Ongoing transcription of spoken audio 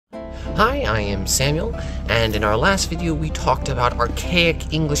Hi, I am Samuel, and in our last video we talked about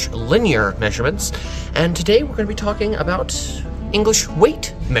archaic English linear measurements, and today we're going to be talking about English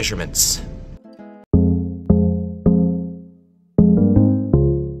weight measurements.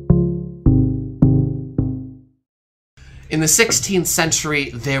 In the 16th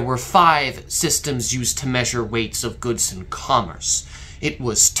century, there were 5 systems used to measure weights of goods in commerce. It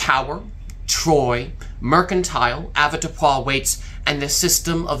was Tower, Troy, Mercantile, Avoirdupois weights, and the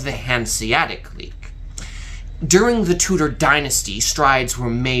system of the Hanseatic League. During the Tudor dynasty, strides were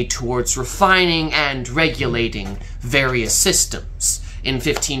made towards refining and regulating various systems. In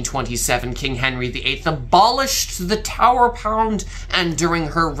 1527, King Henry VIII abolished the Tower pound, and during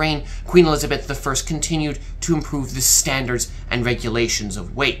her reign, Queen Elizabeth I continued to improve the standards and regulations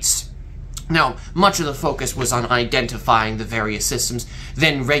of weights. Now, much of the focus was on identifying the various systems,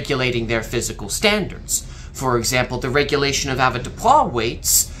 then regulating their physical standards. For example, the regulation of Avoirdupois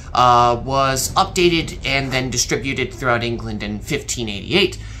weights was updated and then distributed throughout England in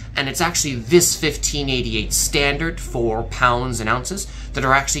 1588. And it's actually this 1588 standard for pounds and ounces that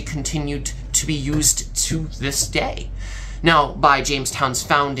are actually continued to be used to this day. Now, by Jamestown's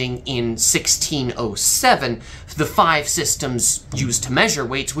founding in 1607, the 5 systems used to measure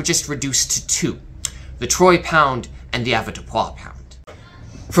weights were just reduced to 2, the Troy pound and the Avoirdupois pound.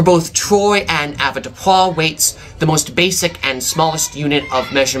 For both Troy and Avoirdupois weights, the most basic and smallest unit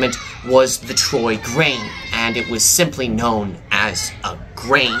of measurement was the Troy grain, and it was simply known as a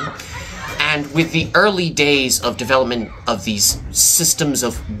grain. And with the early days of development of these systems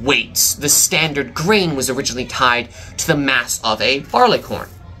of weights, the standard grain was originally tied to the mass of a barleycorn.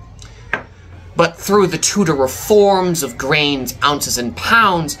 But through the Tudor reforms of grains, ounces, and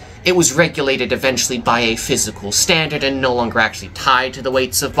pounds, it was regulated eventually by a physical standard and no longer actually tied to the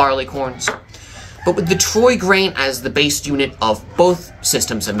weights of barleycorns. But with the Troy grain as the base unit of both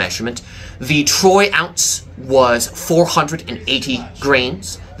systems of measurement, the Troy ounce was 480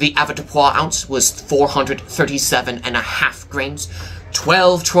 grains, the Avoirdupois ounce was 437.5 grains,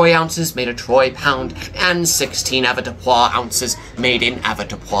 12 Troy ounces made a Troy pound, and 16 Avoirdupois ounces made an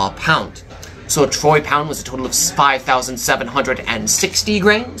Avoirdupois pound. So a Troy pound was a total of 5,760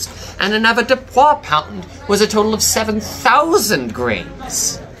 grains, and an Avoirdupois pound was a total of 7,000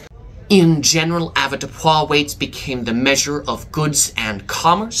 grains. In general, Avoirdupois weights became the measure of goods and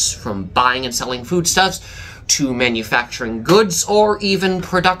commerce, from buying and selling foodstuffs to manufacturing goods or even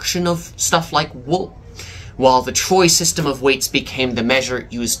production of stuff like wool, while the Troy system of weights became the measure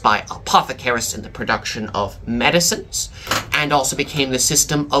used by apothecarists in the production of medicines, and also became the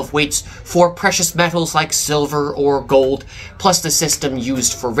system of weights for precious metals like silver or gold, plus the system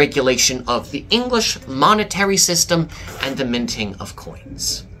used for regulation of the English monetary system and the minting of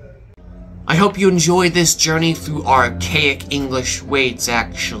coins. I hope you enjoyed this journey through archaic English weights.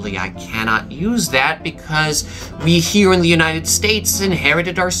 Actually, I cannot use that because we here in the United States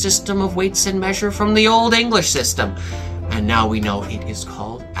inherited our system of weights and measure from the Old English system, and now we know it is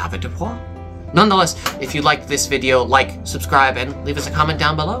called Avoirdupois. Nonetheless, if you liked this video, like, subscribe, and leave us a comment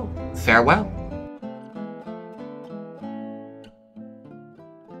down below. Farewell.